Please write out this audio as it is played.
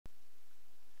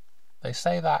They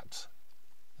say that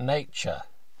nature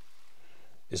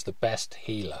is the best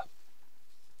healer.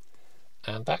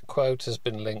 And that quote has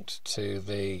been linked to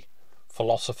the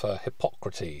philosopher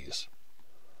Hippocrates,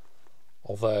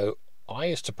 although I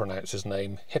used to pronounce his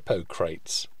name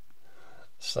Hippocrates.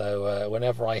 So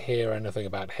whenever I hear anything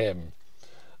about him,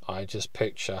 I just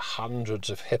picture hundreds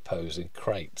of hippos in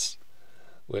crates,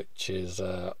 which is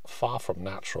far from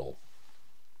natural.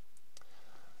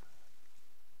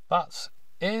 But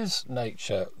is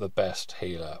nature the best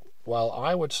healer? Well,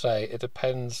 I would say it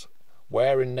depends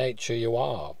where in nature you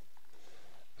are.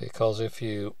 Because if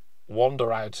you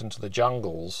wander out into the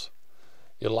jungles,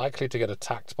 you're likely to get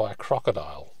attacked by a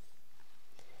crocodile.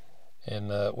 In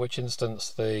which instance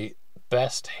the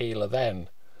best healer then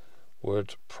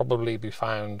would probably be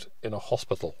found in a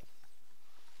hospital.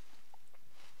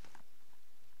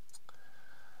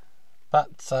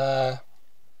 But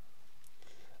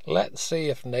let's see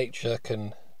if nature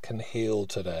can heal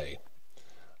today.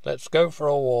 Let's go for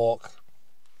a walk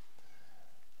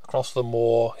across the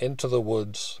moor into the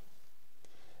woods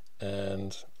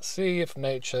and see if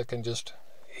nature can just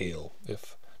heal.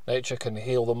 If nature can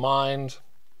heal the mind,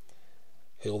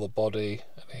 heal the body,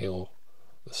 and heal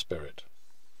the spirit.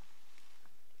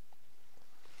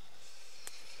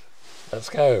 Let's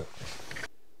go.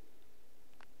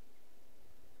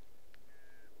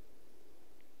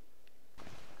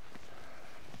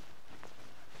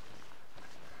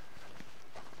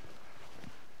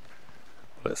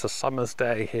 Well, it's a summer's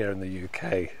day here in the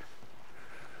UK.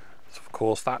 So of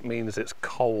course that means it's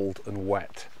cold and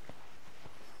wet.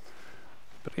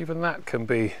 But even that can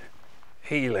be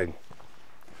healing.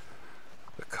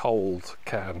 The cold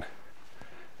can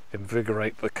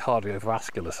invigorate the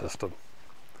cardiovascular system,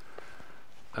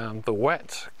 and the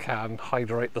wet can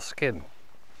hydrate the skin.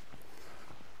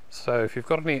 So if you've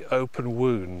got any open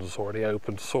wounds or any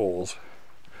open sores,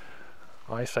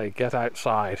 I say get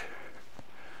outside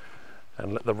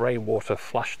and let the rainwater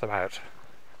flush them out.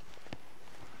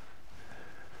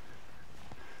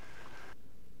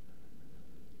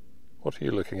 What are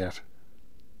you looking at?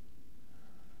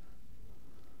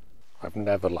 I've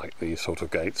never liked these sort of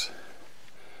gates.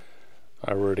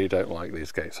 I really don't like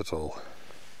these gates at all.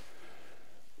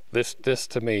 This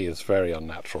to me is very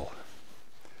unnatural.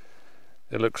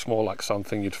 It looks more like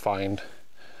something you'd find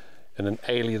in an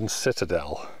alien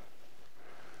citadel.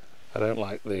 I don't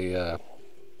like the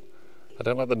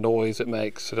noise it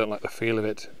makes. I don't like the feel of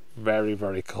it. Very,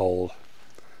 very cold.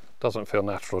 Doesn't feel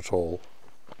natural at all.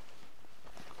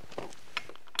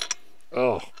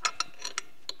 Oh.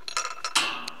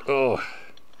 Oh,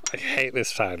 I hate this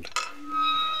sound.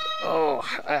 Oh,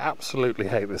 I absolutely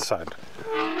hate this sound.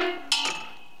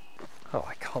 Oh,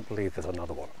 I can't believe there's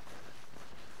another one.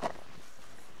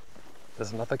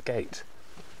 There's another gate.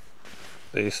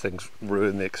 These things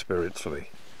ruin the experience for me.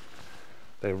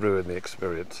 They ruin the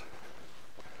experience.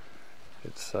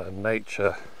 It's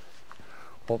nature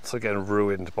once again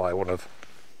ruined by one of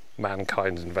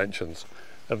mankind's inventions.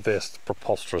 And this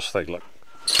preposterous thing, look.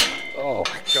 Oh,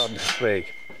 goodness me.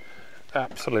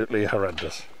 Absolutely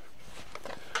horrendous.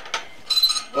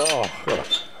 Oh, God.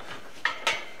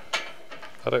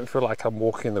 I don't feel like I'm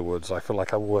walking in the woods. I feel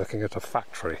like I'm working at a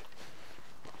factory.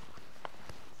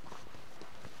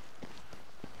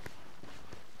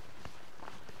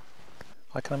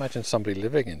 I can imagine somebody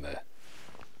living in there.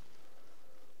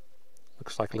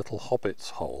 Looks like a little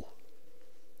hobbit's hole.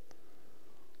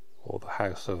 Or the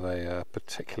house of a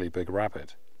particularly big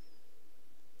rabbit.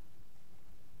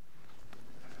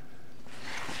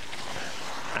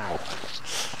 Ow.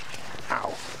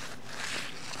 Ow.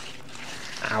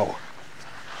 Ow.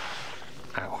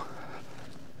 Ow.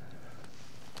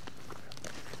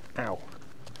 Ow.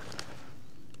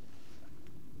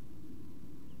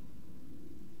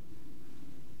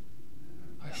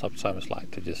 I sometimes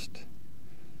like to just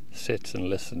sit and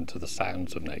listen to the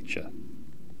sounds of nature.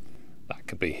 That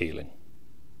could be healing.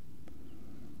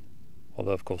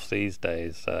 Although of course these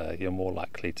days you're more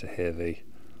likely to hear the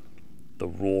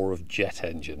roar of jet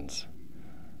engines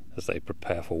as they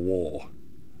prepare for war,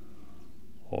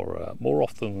 or more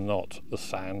often than not the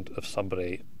sound of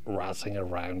somebody razzing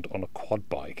around on a quad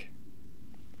bike.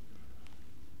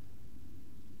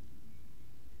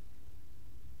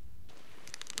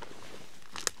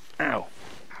 Ow!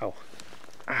 Ow!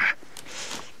 Ah!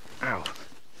 Ow!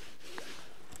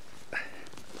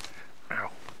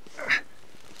 Ow! Ah.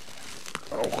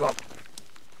 Oh God!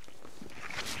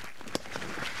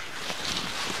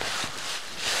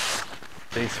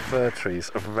 These fir trees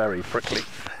are very prickly.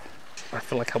 I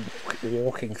feel like I'm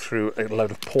walking through a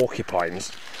load of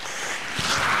porcupines.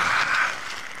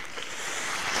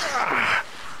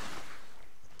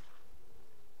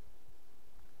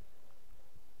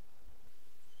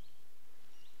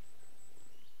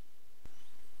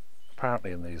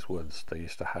 apparently in these woods they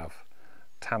used to have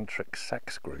tantric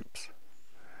sex groups,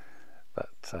 but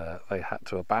they had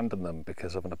to abandon them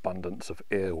because of an abundance of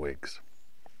earwigs.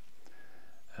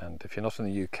 And if you're not in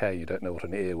the UK, you don't know what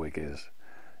an earwig is.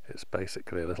 It's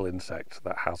basically a little insect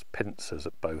that has pincers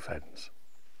at both ends.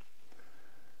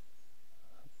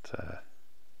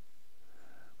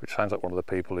 Which sounds like one of the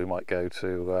people who might go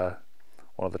to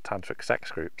one of the tantric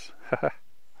sex groups.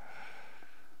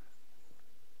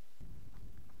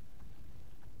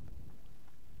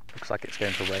 Looks like it's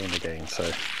going to rain again,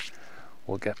 so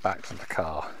we'll get back to the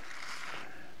car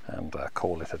and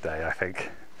call it a day, I think.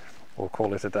 We'll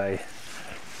call it a day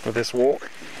for this walk.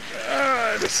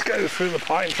 Let's go through the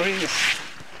pine trees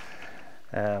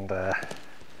and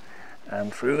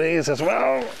through these as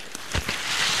well.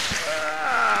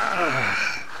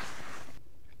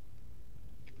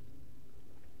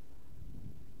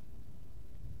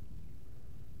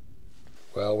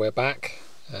 Well, we're back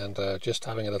and just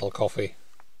having a little coffee.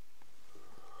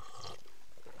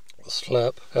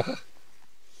 Slurp.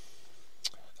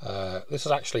 This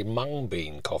is actually mung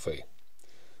bean coffee,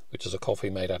 which is a coffee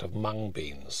made out of mung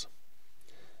beans,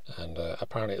 and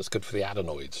apparently it's good for the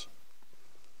adenoids.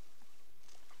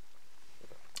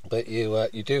 But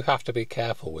you do have to be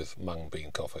careful with mung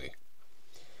bean coffee,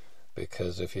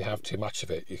 because if you have too much of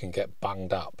it you can get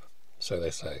bunged up, so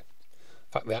they say.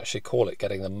 In fact, they actually call it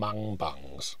getting the mung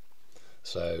bungs,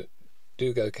 so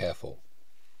do go careful.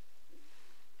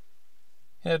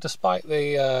 You know, despite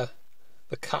the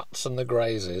cuts and the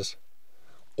grazes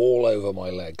all over my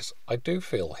legs, I do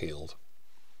feel healed.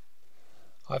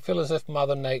 I feel as if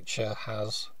Mother Nature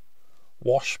has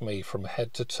washed me from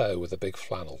head to toe with a big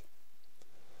flannel.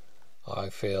 I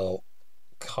feel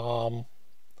calm,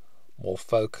 more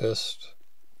focused,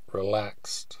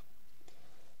 relaxed,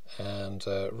 and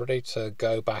ready to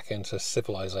go back into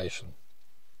civilization,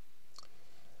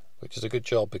 which is a good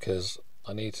job because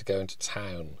I need to go into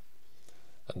town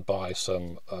and buy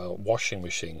some washing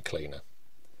machine cleaner,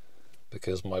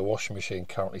 because my washing machine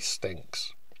currently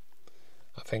stinks.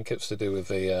 I think it's to do with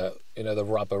the you know, the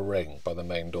rubber ring by the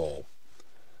main door.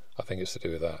 I think it's to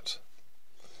do with that.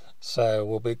 So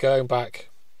we'll be going back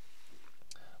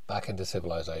into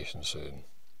civilization soon.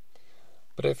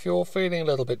 But if you're feeling a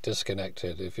little bit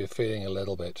disconnected, if you're feeling a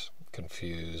little bit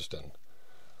confused and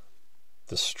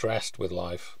distressed with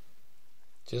life,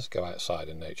 just go outside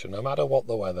in nature. No matter what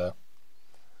the weather,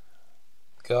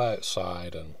 go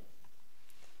outside and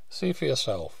see for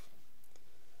yourself.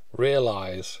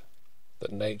 Realise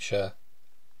that nature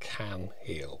can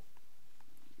heal.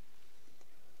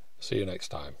 See you next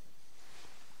time.